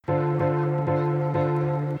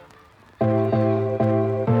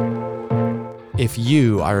If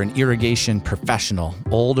you are an irrigation professional,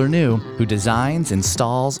 old or new, who designs,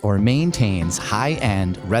 installs, or maintains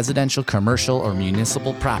high-end residential, commercial, or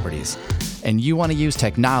municipal properties, and you want to use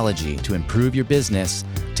technology to improve your business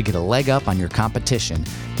to get a leg up on your competition,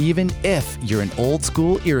 even if you're an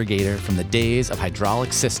old-school irrigator from the days of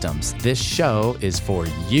hydraulic systems, this show is for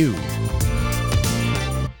you.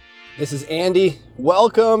 This is Andy.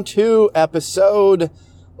 Welcome to episode,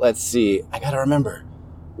 I gotta remember,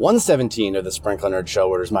 117 of the Sprinkler Nerd Show,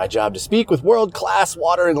 where it is my job to speak with world-class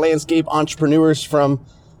water and landscape entrepreneurs from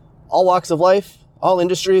all walks of life, all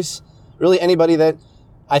industries, really anybody that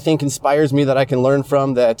I think inspires me, that I can learn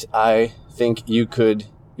from, that I think you could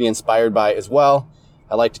be inspired by as well.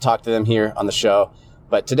 I like to talk to them here on the show.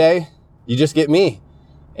 But today, you just get me.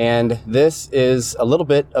 And this is a little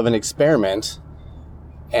bit of an experiment.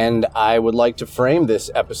 And I would like to frame this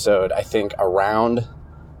episode, I think, around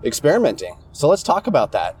experimenting. So let's talk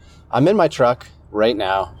about that. I'm in my truck right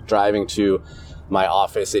now, driving to my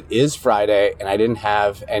office. It is Friday, and I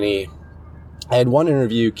had one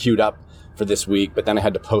interview queued up for this week, but then I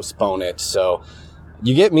had to postpone it. So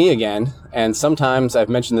you get me again. And sometimes, I've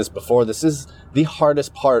mentioned this before, this is the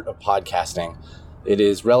hardest part of podcasting. It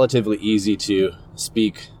is relatively easy to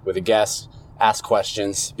speak with a guest, ask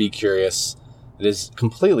questions, be curious. It is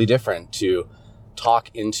completely different to talk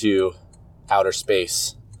into outer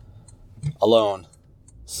space alone,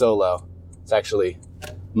 solo. It's actually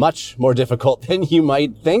much more difficult than you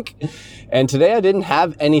might think. And today I didn't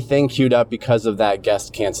have anything queued up because of that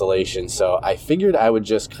guest cancellation. So I figured I would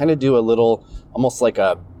just kind of do a little, almost like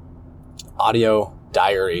a audio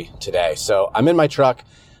diary today. So I'm in my truck.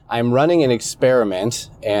 I'm running an experiment,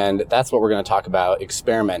 and that's what we're going to talk about,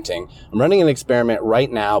 experimenting. I'm running an experiment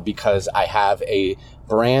right now because I have a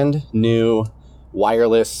brand new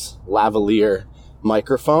wireless lavalier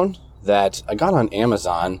microphone that I got on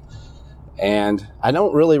Amazon, and I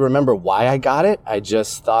don't really remember why I got it. I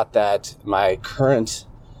just thought that my current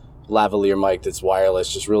lavalier mic that's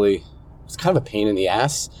wireless it's kind of a pain in the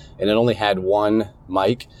ass, and it only had one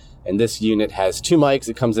mic, and this unit has two mics.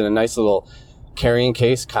 It comes in a nice little carrying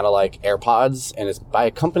case, kind of like AirPods, and it's by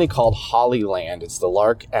a company called Hollyland. It's the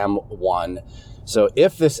Lark M1. So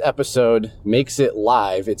if this episode makes it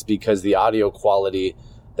live, it's because the audio quality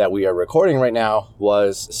that we are recording right now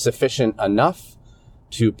was sufficient enough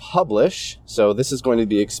to publish. So this is going to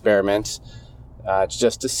be an experiment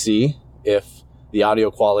just to see if the audio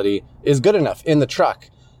quality is good enough in the truck,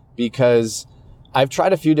 because I've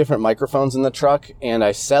tried a few different microphones in the truck, and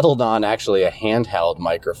I settled on actually a handheld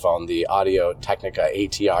microphone, the Audio-Technica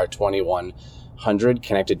ATR 2100,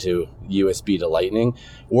 connected to USB to Lightning.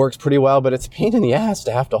 Works pretty well, but it's a pain in the ass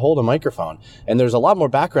to have to hold a microphone. And there's a lot more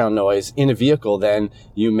background noise in a vehicle than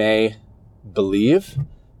you may believe.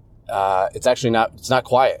 It's not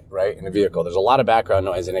quiet, right, in a vehicle. There's a lot of background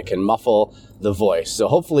noise, and it can muffle the voice. So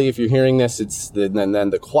hopefully, if you're hearing this, then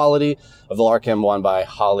the quality of the Lark M1 by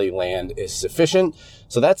Hollyland is sufficient.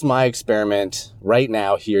 So that's my experiment right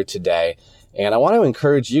now here today. And I want to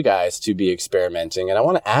encourage you guys to be experimenting. And I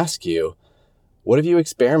want to ask you, what have you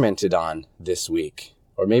experimented on this week?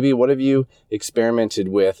 Or maybe what have you experimented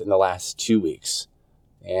with in the last 2 weeks?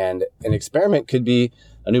 And an experiment could be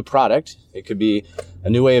a new product. It could be a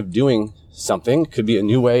new way of doing something. It could be a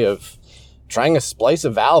new way of trying to splice a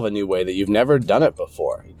valve a new way that you've never done it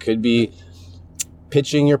before. It could be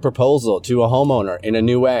pitching your proposal to a homeowner in a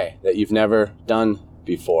new way that you've never done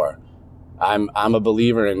before. I'm a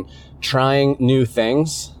believer in trying new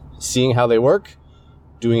things, seeing how they work,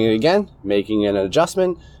 doing it again, making an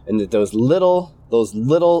adjustment, and that those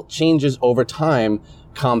little changes over time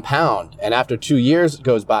compound. And after 2 years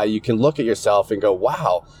goes by, you can look at yourself and go,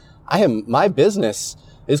 wow, my business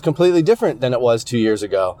is completely different than it was 2 years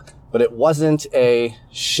ago. But it wasn't a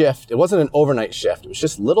shift. It wasn't an overnight shift. It was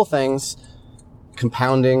just little things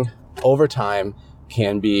compounding over time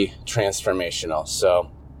can be transformational.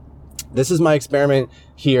 So this is my experiment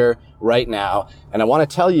here right now. And I want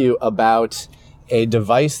to tell you about a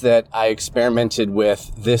device that I experimented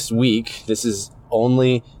with this week. This is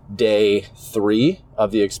only day 3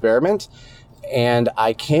 of the experiment. And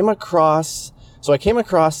I came across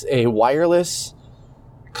a wireless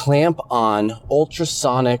clamp-on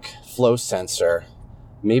ultrasonic flow sensor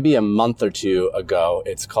maybe a month or 2 ago.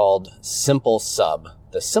 It's called SimpleSUB,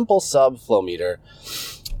 the SimpleSUB flow meter.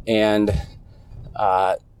 And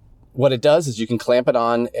what it does is you can clamp it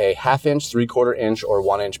on a 1/2 inch, 3/4 inch, or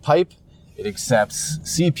 1 inch pipe. It accepts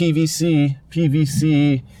CPVC,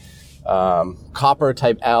 PVC, copper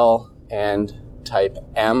type L, and type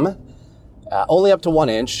M. Only up to 1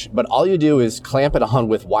 inch, but all you do is clamp it on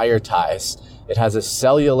with wire ties. It has a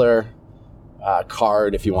cellular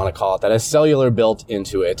card, if you want to call it, that has cellular built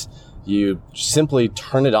into it. You simply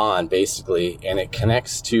turn it on, basically, and it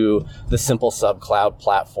connects to the SimpleSUB cloud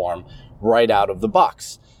platform right out of the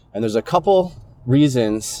box. And there's a couple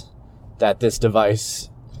reasons that that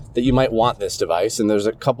you might want this device, and there's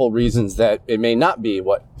a couple reasons that it may not be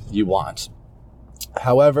what you want.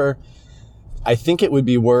 However, I think it would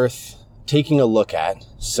be worth taking a look at.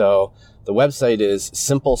 So the website is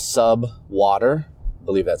SimpleSUB Water. I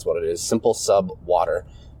believe that's what it is,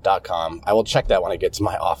 SimpleSUBwater.com. I will check that when I get to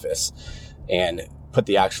my office and put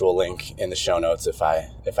the actual link in the show notes if I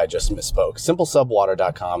just misspoke.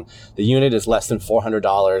 SimpleSUBwater.com. The unit is less than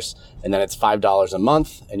 $400, and then it's $5 a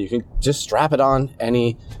month, and you can just strap it on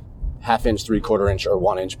any 1/2 inch, 3/4 inch, or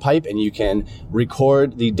 1 inch pipe, and you can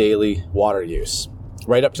record the daily water use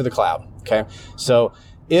right up to the cloud. Okay, so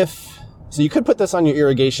you could put this on your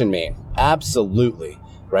irrigation main, absolutely.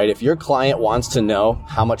 Right? If your client wants to know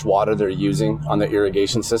how much water they're using on their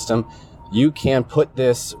irrigation system, you can put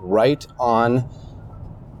this right on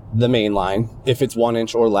the main line if it's 1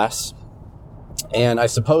 inch or less. And I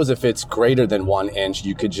suppose if it's greater than 1 inch,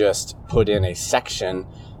 you could just put in a section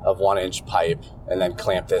of 1 inch pipe and then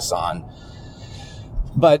clamp this on.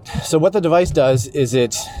 But so what the device does is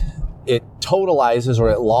it totalizes, or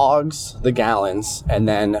it logs the gallons, and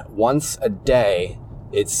then once a day,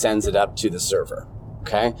 it sends it up to the server.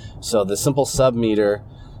 Okay, so the SimpleSUB meter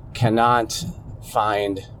cannot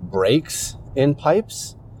find breaks in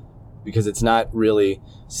pipes because it's not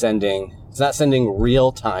sending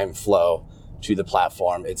real-time flow to the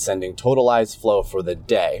platform. It's sending totalized flow for the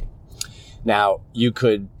day. Now, you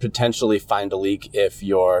could potentially find a leak if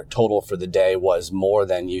your total for the day was more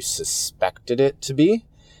than you suspected it to be,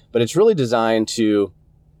 but it's really designed to,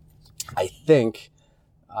 I think,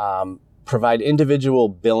 provide individual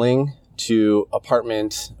billing to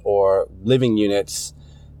apartment or living units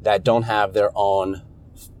that don't have their own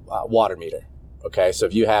water meter. Okay, so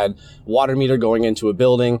if you had water meter going into a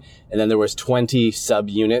building and then there was 20 sub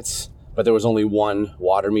units, but there was only one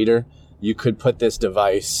water meter, you could put this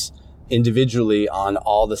device individually on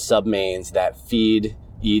all the sub mains that feed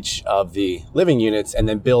each of the living units, and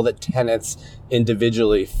then bill the tenants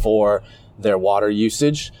individually for their water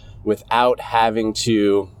usage without having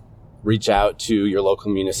to reach out to your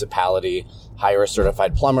local municipality, hire a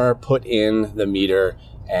certified plumber, put in the meter,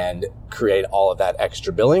 and create all of that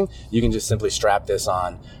extra billing. You can just simply strap this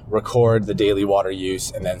on, record the daily water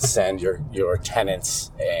use, and then send your tenants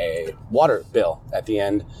a water bill at the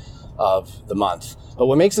end of the month. But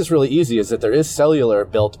what makes this really easy is that there is cellular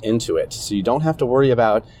built into it. So you don't have to worry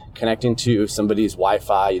about connecting to somebody's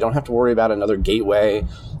Wi-Fi. You don't have to worry about another gateway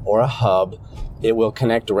or a hub. It will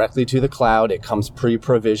connect directly to the cloud. It comes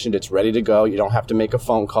pre-provisioned. It's ready to go. You don't have to make a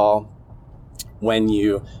phone call. When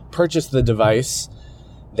you purchase the device,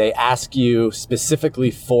 they ask you specifically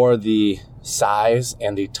for the size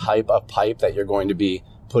and the type of pipe that you're going to be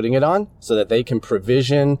putting it on so that they can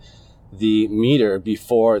provision the meter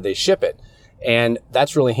before they ship it. And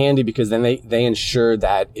that's really handy because then they ensure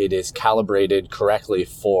that it is calibrated correctly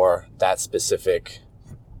for that specific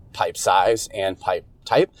pipe size and pipe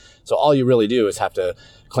type. So all you really do is have to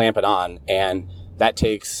clamp it on, and that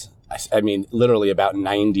takes, literally about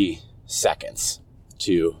 90 seconds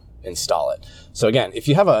to install it. So again, if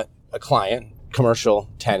you have a client, commercial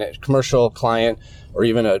client, or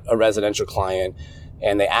even a residential client,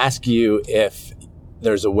 and they ask you if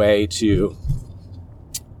there's a way to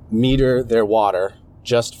meter their water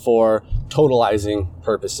just for totalizing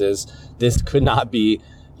purposes, this could not be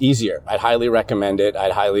easier. I'd highly recommend it.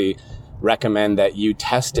 I'd highly recommend that you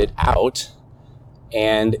test it out.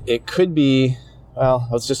 And it could be, I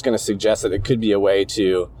was just going to suggest that it could be a way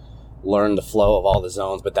to learn the flow of all the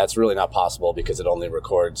zones, but that's really not possible because it only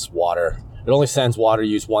records water. It only sends water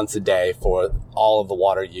use once a day for all of the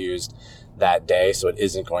water used that day. So it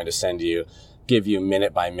isn't going to give you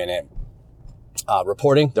minute by minute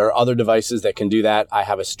reporting. There are other devices that can do that. I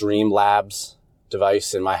have a StreamLabs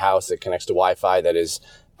device in my house that connects to Wi-Fi that is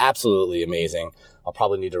absolutely amazing. I'll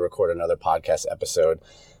probably need to record another podcast episode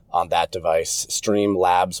on that device.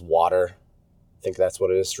 StreamLabs Water. I think that's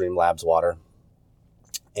what it is, StreamLabs Water.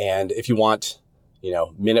 And if you want,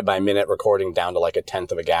 minute by minute recording down to like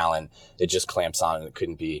 1/10 of a gallon, it just clamps on, and it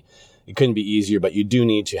couldn't be easier, but you do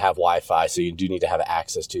need to have Wi-Fi. So you do need to have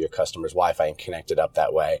access to your customer's Wi-Fi and connect it up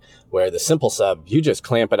that way. Where the SimpleSUB, you just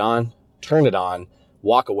clamp it on, turn it on,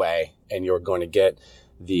 walk away, and you're going to get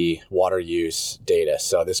the water use data.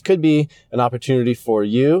 So this could be an opportunity for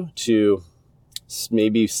you to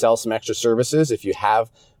maybe sell some extra services if you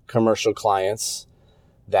have commercial clients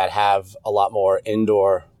that have a lot more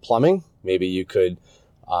indoor plumbing. Maybe you could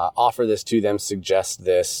offer this to them, suggest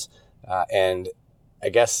this, And I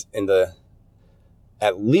guess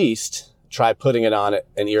at least try putting it on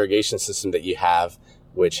an irrigation system that you have,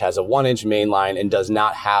 which has a 1-inch main line and does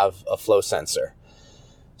not have a flow sensor.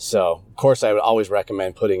 So, of course, I would always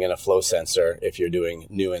recommend putting in a flow sensor if you're doing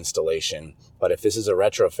new installation. But if this is a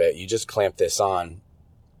retrofit, you just clamp this on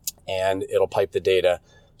and it'll pipe the data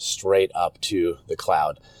straight up to the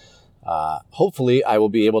cloud. Hopefully, I will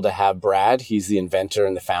be able to have Brad. He's the inventor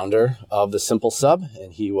and the founder of the SimpleSUB,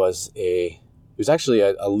 and he was actually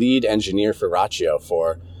a lead engineer for Raccio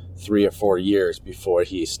for 3 or 4 years before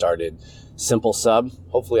he started SimpleSUB.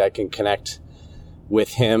 Hopefully, I can connect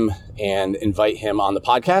with him and invite him on the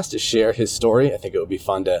podcast to share his story. I think it would be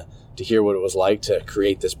fun to hear what it was like to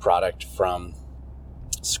create this product from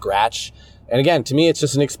scratch. And again, to me, it's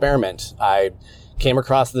just an experiment. I came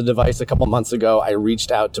across the device a couple months ago. I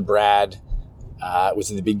reached out to Brad. It was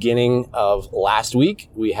at the beginning of last week.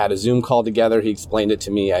 We had a Zoom call together. He explained it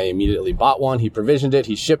to me. I immediately bought one. He provisioned it.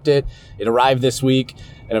 He shipped it. It arrived this week.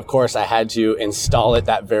 And of course, I had to install it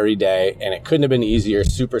that very day. And it couldn't have been easier.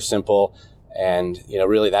 Super simple. And,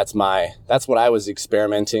 really that's what I was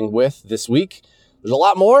experimenting with this week. There's a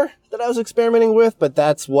lot more that I was experimenting with, but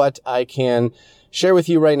that's what I can share with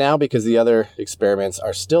you right now because the other experiments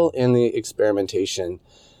are still in the experimentation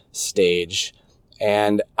stage.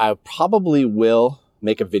 And I probably will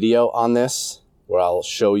make a video on this where I'll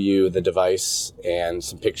show you the device and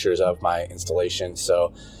some pictures of my installation.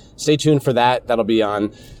 So stay tuned for that. That'll be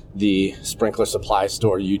on the Sprinkler Supply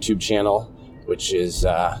Store YouTube channel, which is,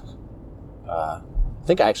 I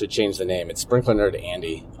think I actually changed the name. It's Sprinkler Nerd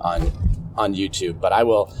Andy on YouTube, but I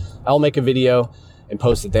will make a video and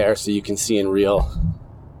post it there so you can see in real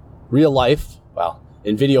life,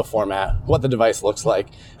 in video format, what the device looks like.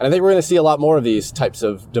 And I think we're going to see a lot more of these types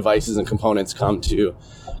of devices and components come to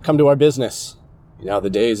our business. The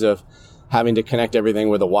days of having to connect everything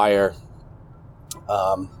with a wire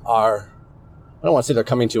I don't want to say they're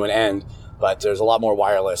coming to an end, but there's a lot more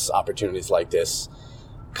wireless opportunities like this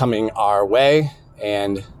coming our way.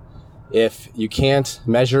 And if you can't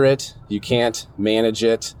measure it, you can't manage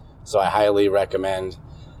it. So I highly recommend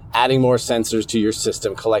adding more sensors to your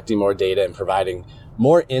system, collecting more data, and providing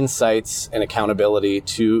more insights and accountability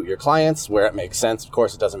to your clients where it makes sense. Of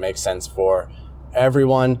course, it doesn't make sense for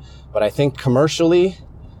everyone, but I think commercially,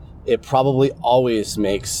 it probably always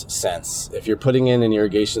makes sense. If you're putting in an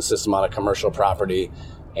irrigation system on a commercial property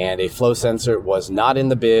and a flow sensor was not in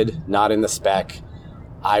the bid, not in the spec,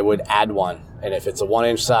 I would add one. And if it's a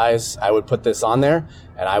 1-inch size, I would put this on there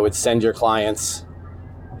and I would send your clients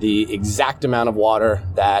the exact amount of water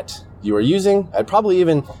that you are using. I'd probably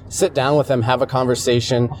even sit down with them, have a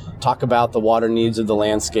conversation, talk about the water needs of the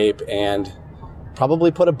landscape, and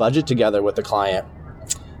probably put a budget together with the client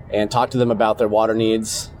and talk to them about their water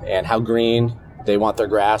needs and how green they want their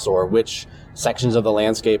grass or which sections of the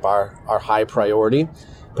landscape are high priority.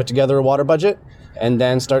 Put together a water budget and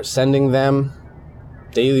then start sending them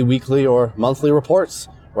daily, weekly, or monthly reports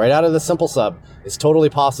right out of the SimpleSUB. It's totally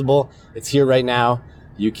possible. It's here right now.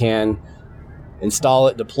 You can install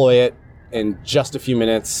it, deploy it in just a few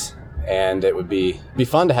minutes, and it would be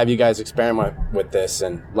fun to have you guys experiment with this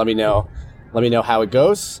and let me know how it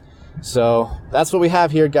goes. So that's what we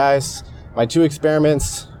have here, guys. My 2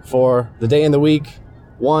 experiments for the day and the week.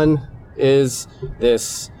 One is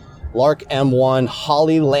this Lark M1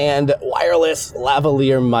 Hollyland wireless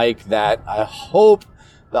lavalier mic that I hope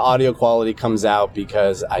the audio quality comes out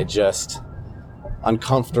because I just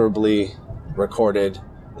uncomfortably recorded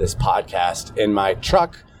this podcast in my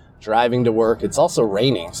truck driving to work. It's also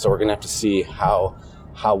raining, so we're gonna have to see how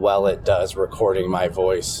well it does recording my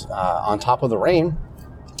voice on top of the rain.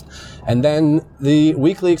 And then the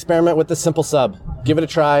weekly experiment with the SimpleSUB. Give it a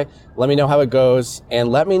try. Let me know how it goes, and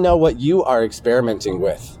let me know what you are experimenting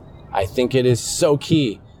with. I think it is so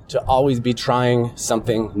key to always be trying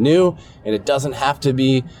something new, and it doesn't have to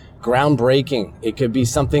be groundbreaking. It could be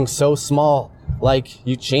something so small, like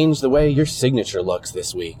you change the way your signature looks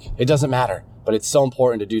this week. It doesn't matter, but it's so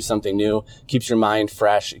important to do something new. Keeps your mind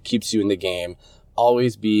fresh. It keeps you in the game.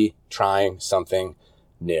 Always be trying something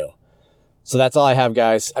new. So that's all I have,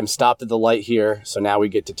 guys. I'm stopped at the light here, so now we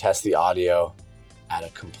get to test the audio at a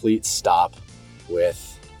complete stop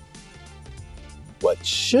with what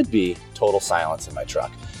should be total silence in my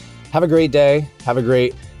truck. Have a great day. Have a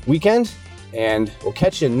great weekend, and we'll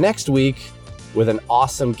catch you next week with an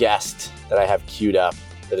awesome guest that I have queued up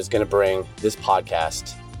that is going to bring this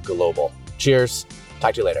podcast global. Cheers.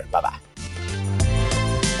 Talk to you later. Bye-bye.